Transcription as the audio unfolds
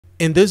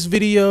In this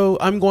video,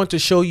 I'm going to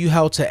show you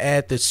how to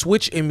add the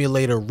Switch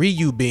emulator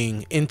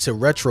Ryubing into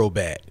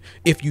Retrobat.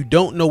 If you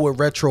don't know what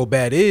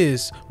Retrobat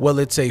is, well,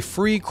 it's a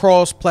free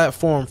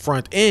cross-platform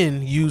front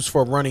end used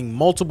for running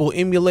multiple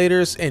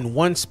emulators in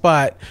one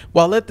spot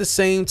while at the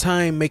same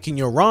time making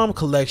your ROM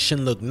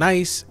collection look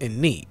nice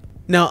and neat.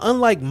 Now,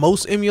 unlike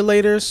most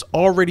emulators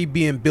already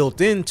being built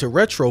into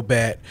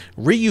Retrobat,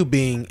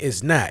 Ryubing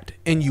is not,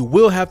 and you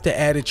will have to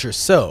add it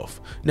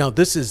yourself. Now,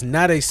 this is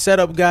not a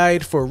setup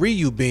guide for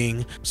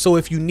Ryubing, so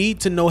if you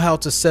need to know how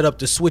to set up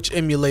the Switch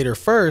emulator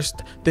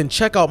first, then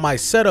check out my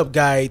setup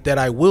guide that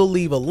I will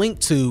leave a link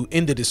to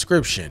in the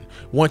description.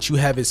 Once you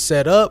have it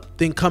set up,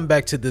 then come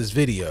back to this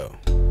video.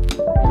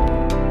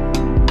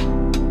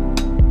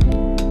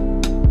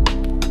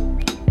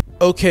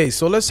 Okay,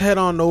 so let's head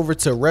on over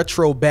to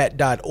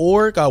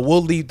retrobat.org. I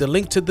will leave the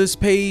link to this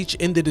page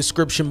in the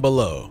description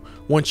below.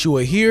 Once you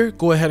are here,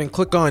 go ahead and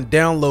click on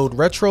download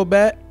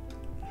Retrobat.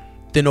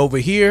 Then over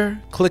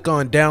here, click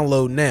on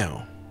download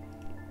now.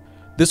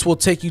 This will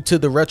take you to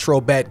the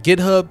Retrobat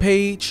GitHub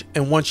page,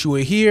 and once you are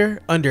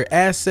here, under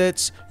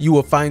assets, you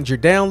will find your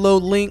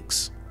download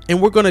links,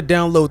 and we're going to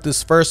download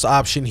this first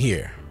option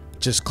here.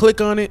 Just click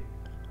on it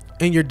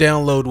and your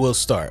download will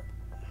start.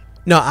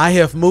 Now, I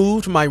have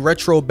moved my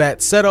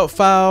Retrobat setup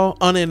file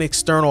on an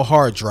external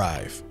hard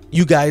drive.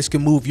 You guys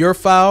can move your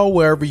file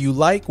wherever you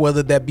like,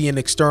 whether that be an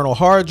external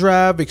hard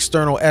drive,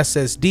 external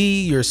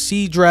SSD, your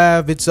C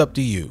drive, it's up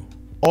to you.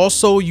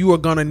 Also, you are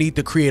going to need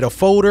to create a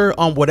folder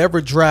on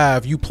whatever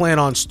drive you plan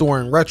on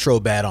storing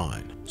Retrobat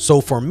on. So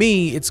for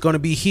me, it's going to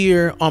be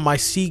here on my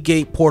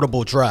Seagate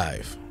portable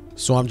drive.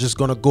 So I'm just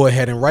going to go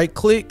ahead and right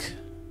click,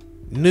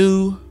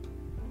 new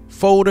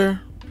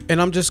folder,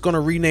 and I'm just going to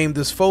rename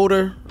this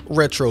folder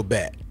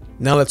Retrobat.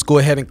 Now let's go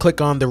ahead and click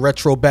on the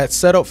Retrobat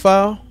setup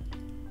file,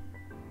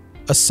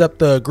 accept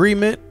the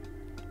agreement,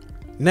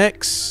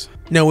 next.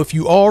 Now if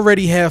you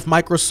already have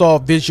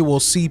Microsoft Visual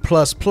C++ and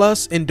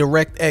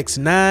DirectX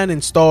 9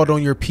 installed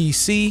on your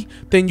PC,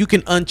 then you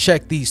can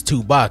uncheck these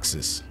two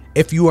boxes.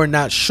 If you are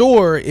not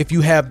sure if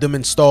you have them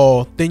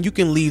installed, then you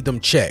can leave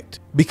them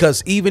checked,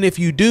 because even if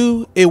you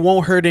do, it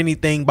won't hurt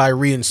anything by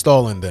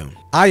reinstalling them.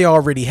 I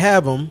already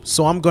have them,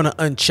 so I'm going to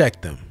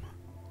uncheck them.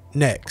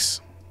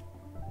 Next.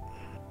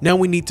 Now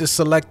we need to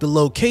select the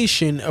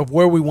location of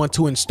where we want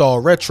to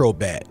install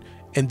Retrobat,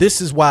 and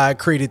this is why I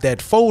created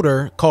that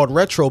folder called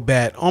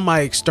Retrobat on my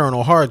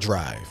external hard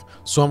drive.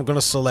 So I'm going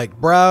to select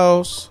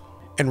browse,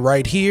 and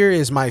right here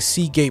is my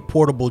Seagate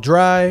portable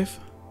drive,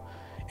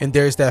 and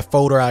there's that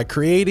folder I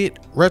created,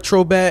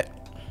 Retrobat,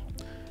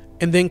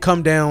 and then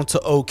come down to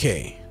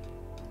OK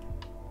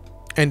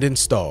and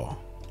install.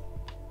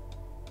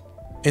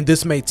 And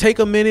this may take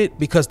a minute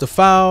because the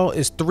file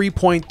is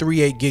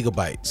 3.38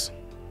 gigabytes.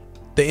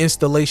 The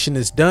installation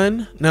is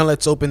done. Now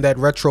let's open that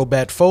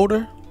Retrobat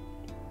folder.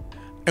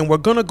 And we're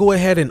going to go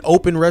ahead and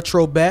open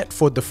Retrobat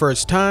for the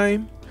first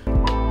time.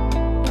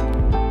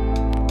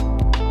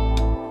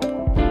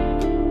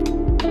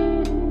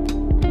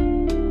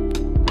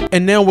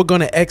 And now we're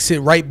going to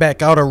exit right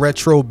back out of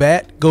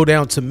Retrobat, go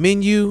down to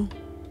menu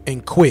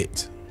and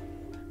quit.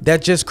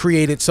 That just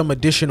created some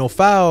additional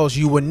files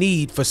you will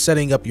need for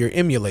setting up your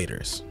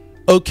emulators.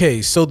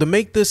 Okay, so to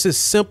make this as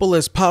simple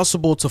as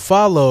possible to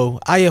follow,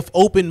 I have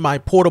opened my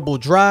portable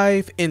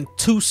drive in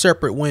two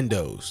separate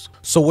windows.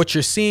 So what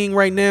you're seeing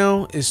right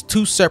now is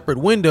two separate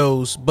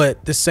windows,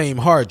 but the same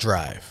hard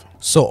drive.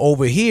 So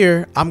over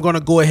here, I'm going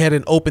to go ahead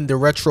and open the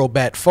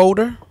Retrobat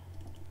folder.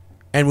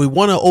 And we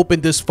want to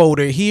open this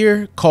folder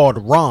here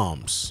called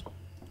ROMs.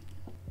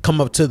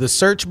 Come up to the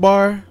search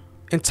bar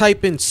and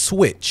type in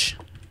Switch.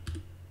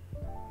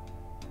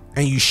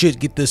 And you should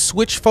get the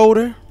Switch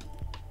folder.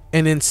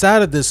 And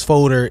inside of this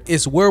folder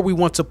is where we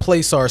want to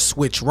place our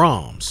Switch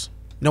ROMs.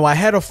 Now I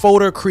had a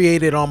folder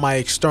created on my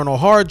external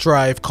hard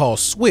drive called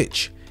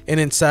Switch, and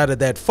inside of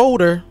that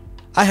folder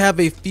I have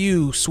a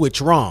few Switch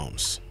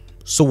ROMs.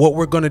 So what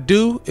we're going to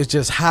do is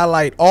just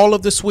highlight all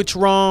of the Switch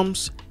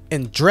ROMs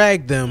and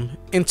drag them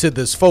into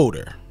this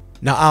folder.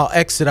 Now I'll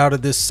exit out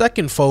of this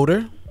second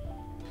folder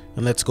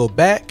and let's go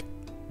back,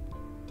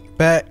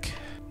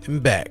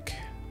 and back.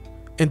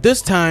 And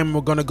this time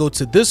we're going to go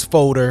to this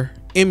folder,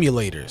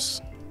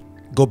 Emulators.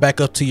 Go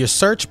back up to your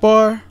search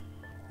bar.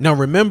 Now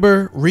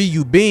remember,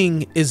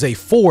 Ryubing is a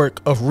fork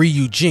of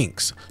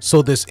Ryujinx.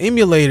 So this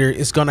emulator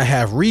is going to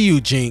have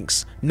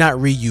Ryujinx, not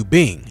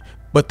Ryubing.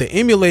 But the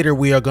emulator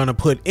we are going to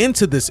put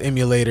into this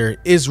emulator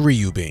is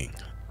Ryubing.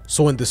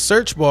 So in the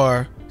search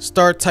bar,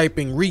 start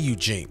typing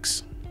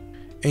Ryujinx,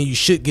 and you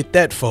should get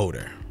that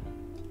folder.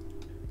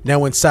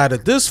 Now inside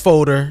of this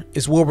folder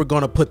is where we're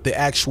going to put the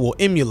actual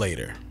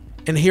emulator.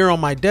 And here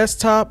on my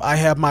desktop, I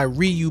have my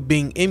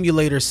Ryubing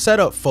emulator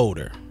setup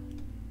folder.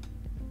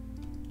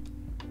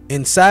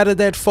 Inside of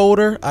that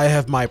folder, I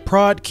have my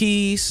prod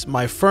keys,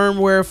 my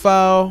firmware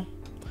file,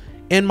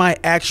 and my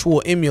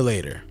actual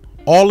emulator.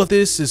 All of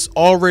this is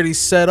already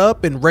set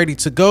up and ready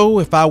to go.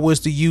 If I was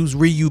to use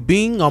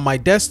Ryubing on my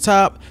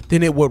desktop,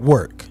 then it would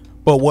work.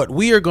 But what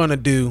we are going to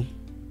do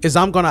is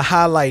I'm going to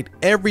highlight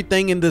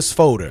everything in this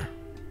folder.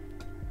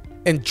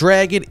 and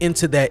drag it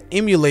into that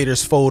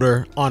emulators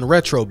folder on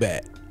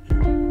Retrobat.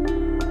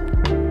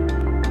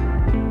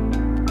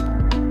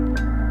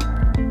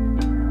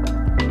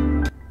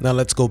 Now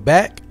let's go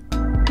back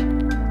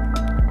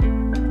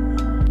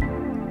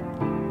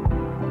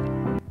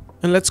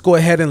and let's go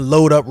ahead and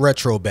load up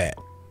Retrobat.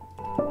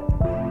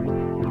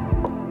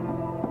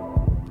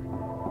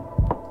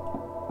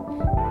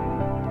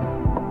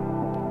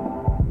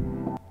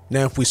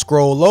 Now if we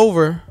scroll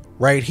over,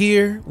 right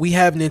here we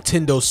have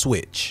Nintendo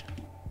Switch,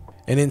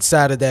 and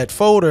inside of that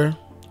folder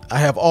I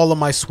have all of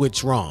my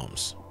Switch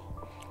ROMs.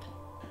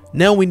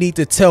 Now we need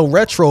to tell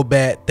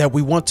Retrobat that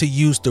we want to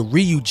use the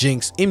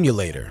Ryubing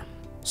emulator.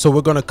 So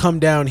we're going to come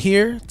down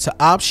here to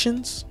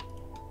Options,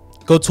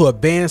 go to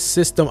Advanced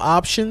System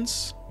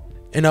Options,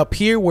 and up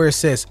here where it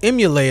says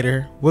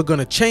Emulator, we're going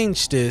to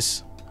change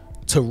this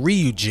to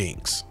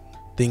Ryubing.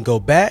 Then go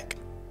back,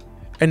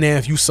 and then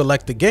if you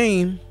select the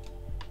game,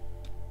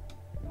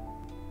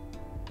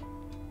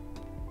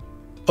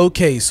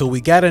 okay, so we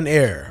got an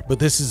error, but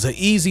this is an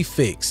easy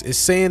fix. It's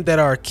saying that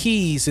our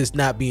keys is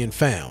not being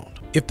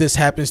found. If this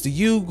happens to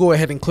you, go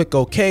ahead and click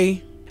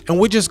OK. And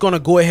we're just going to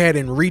go ahead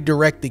and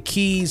redirect the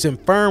keys and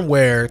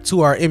firmware to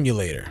our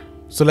emulator.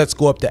 So let's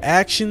go up to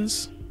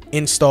Actions,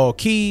 Install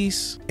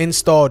Keys,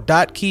 Install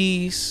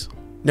 .keys.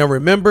 Now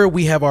remember,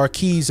 we have our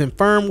keys and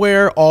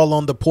firmware all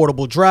on the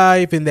portable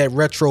drive in that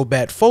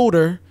Retrobat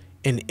folder.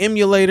 In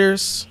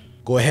Emulators,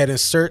 go ahead and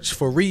search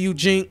for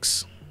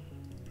Ryubing.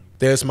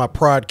 There's my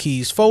prod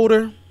keys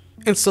folder,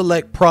 and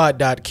select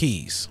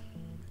prod.keys.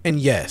 And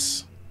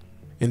yes.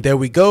 And there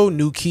we go,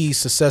 new keys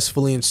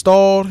successfully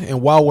installed.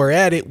 And while we're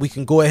at it, we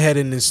can go ahead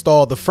and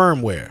install the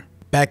firmware.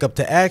 Back up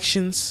to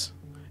Actions,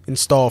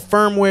 install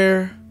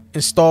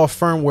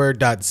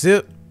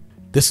firmware.zip.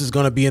 This is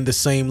going to be in the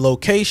same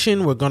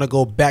location. We're going to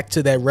go back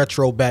to that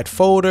Retrobat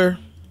folder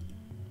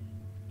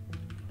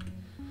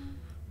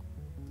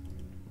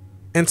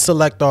and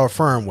select our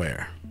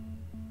firmware.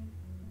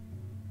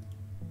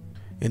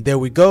 And there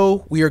we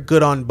go, we are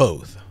good on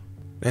both.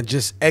 And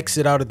just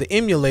exit out of the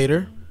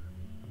emulator.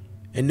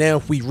 And now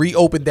if we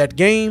reopen that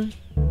game,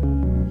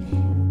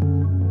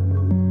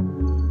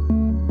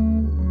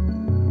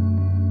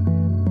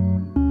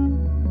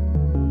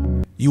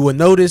 you will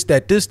notice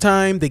that this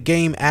time the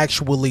game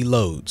actually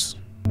loads.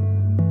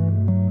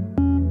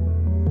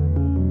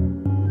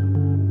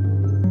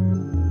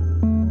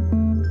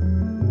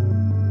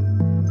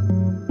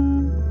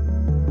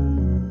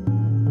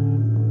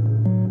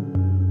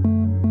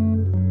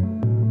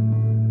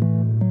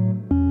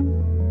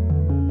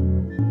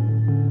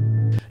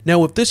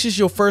 Now, if this is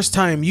your first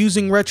time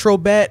using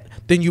Retrobat,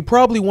 then you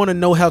probably want to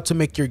know how to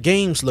make your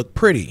games look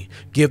pretty,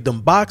 give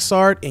them box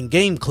art and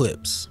game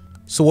clips.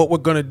 So what we're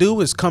going to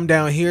do is come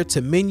down here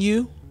to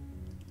Menu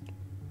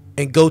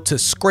and go to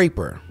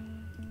Scraper.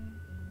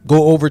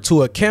 Go over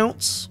to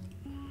Accounts.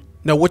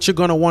 Now what you're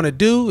going to want to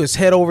do is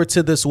head over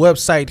to this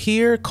website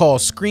here called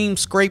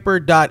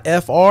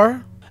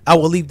screenscraper.fr. I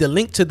will leave the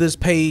link to this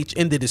page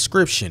in the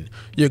description.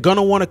 You're going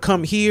to want to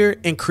come here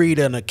and create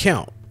an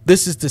account.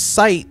 This is the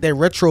site that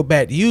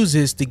Retrobat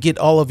uses to get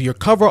all of your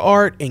cover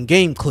art and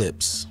game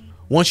clips.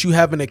 Once you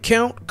have an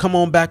account, come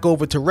on back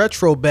over to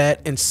Retrobat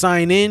and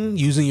sign in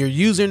using your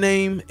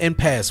username and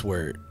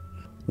password.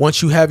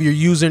 Once you have your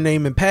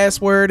username and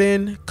password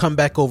in, come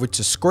back over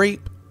to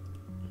Scrape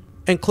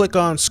and click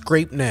on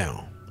Scrape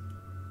Now.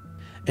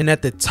 And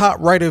at the top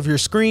right of your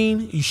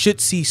screen, you should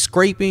see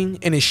scraping,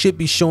 and it should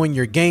be showing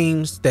your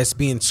games that's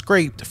being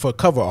scraped for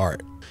cover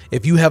art.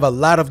 If you have a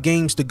lot of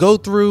games to go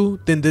through,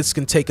 then this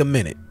can take a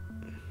minute.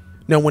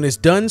 Now when it's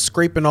done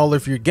scraping all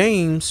of your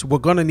games, we're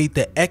going to need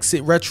to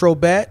exit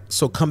Retrobat.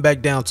 So come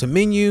back down to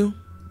Menu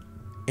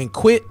and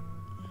Quit.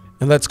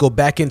 And let's go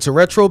back into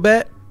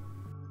Retrobat.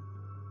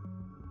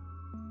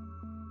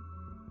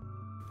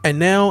 And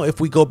now if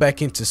we go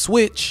back into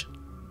Switch,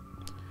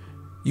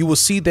 you will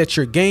see that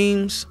your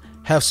games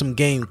have some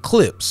game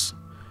clips.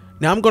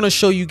 Now I'm going to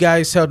show you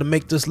guys how to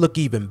make this look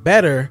even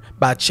better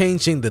by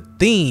changing the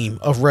theme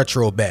of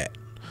Retrobat.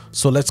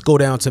 So let's go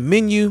down to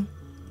Menu,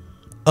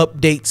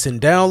 Updates and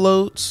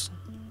Downloads,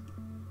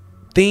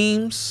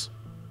 Themes.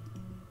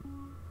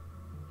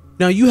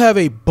 Now you have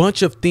a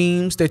bunch of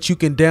themes that you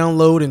can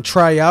download and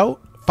try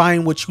out,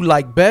 find what you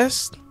like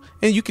best,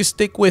 and you can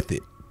stick with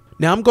it.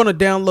 Now I'm going to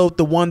download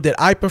the one that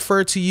I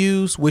prefer to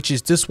use, which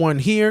is this one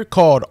here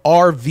called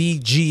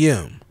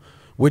RVGM.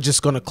 We're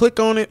just going to click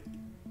on it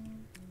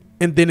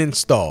and then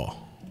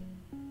install,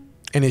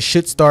 and it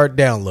should start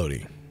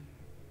downloading.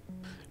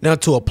 Now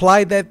to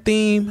apply that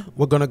theme,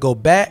 we're going to go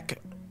back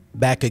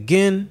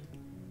again,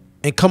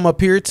 and come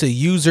up here to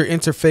User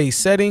Interface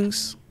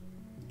Settings,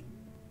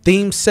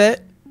 Theme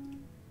Set,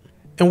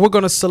 and we're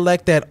going to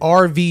select that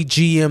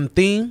RVGM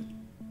theme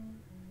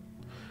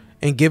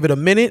and give it a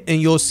minute,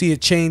 and you'll see it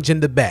change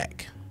in the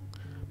back.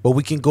 But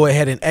we can go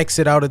ahead and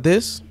exit out of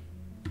this,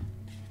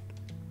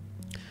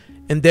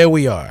 and there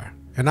we are.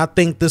 And I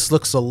think this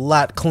looks a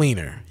lot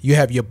cleaner. You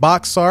have your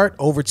box art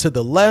over to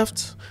the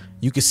left.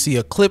 You can see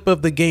a clip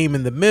of the game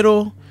in the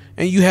middle,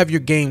 and you have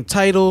your game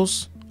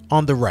titles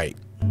on the right.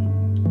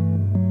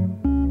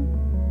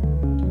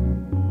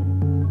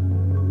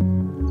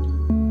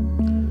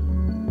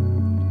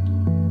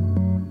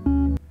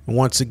 And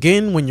once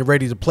again, when you're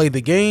ready to play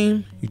the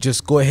game, you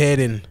just go ahead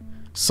and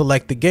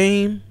select the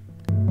game.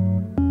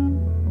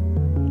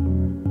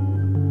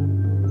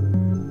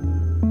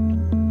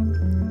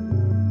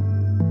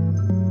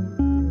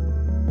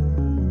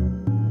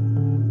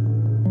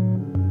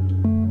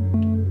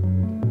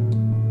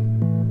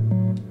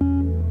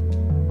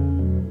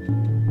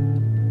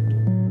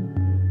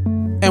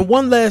 And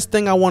one last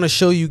thing I want to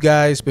show you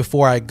guys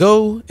before I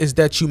go is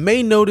that you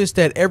may notice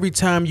that every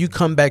time you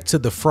come back to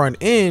the front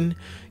end,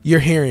 you're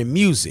hearing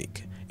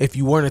music. If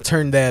you want to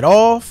turn that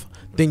off,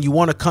 then you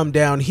want to come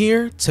down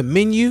here to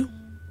menu,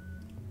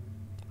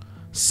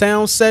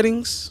 sound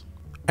settings,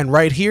 and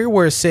right here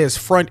where it says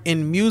front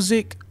end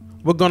music,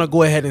 we're going to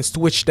go ahead and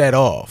switch that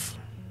off.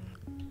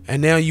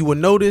 And now you will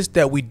notice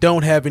that we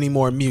don't have any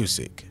more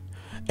music.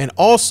 And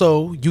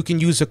also you can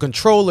use a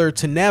controller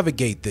to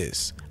navigate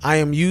this. I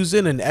am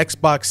using an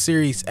Xbox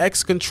Series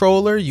X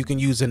controller. You can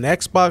use an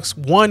Xbox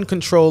One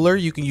controller.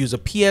 You can use a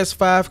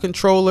PS5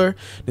 controller,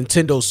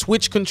 Nintendo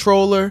Switch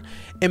controller,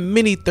 and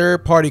many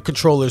third-party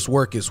controllers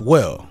work as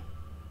well.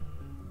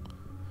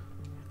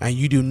 And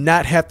you do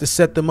not have to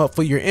set them up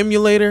for your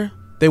emulator.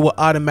 They will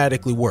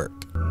automatically work.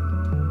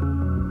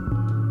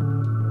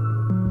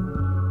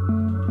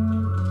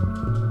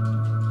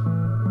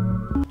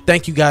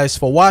 Thank you guys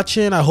for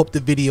watching. I hope the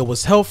video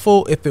was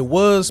helpful. If it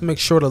was, make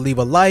sure to leave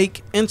a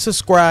like and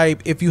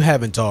subscribe if you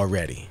haven't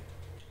already.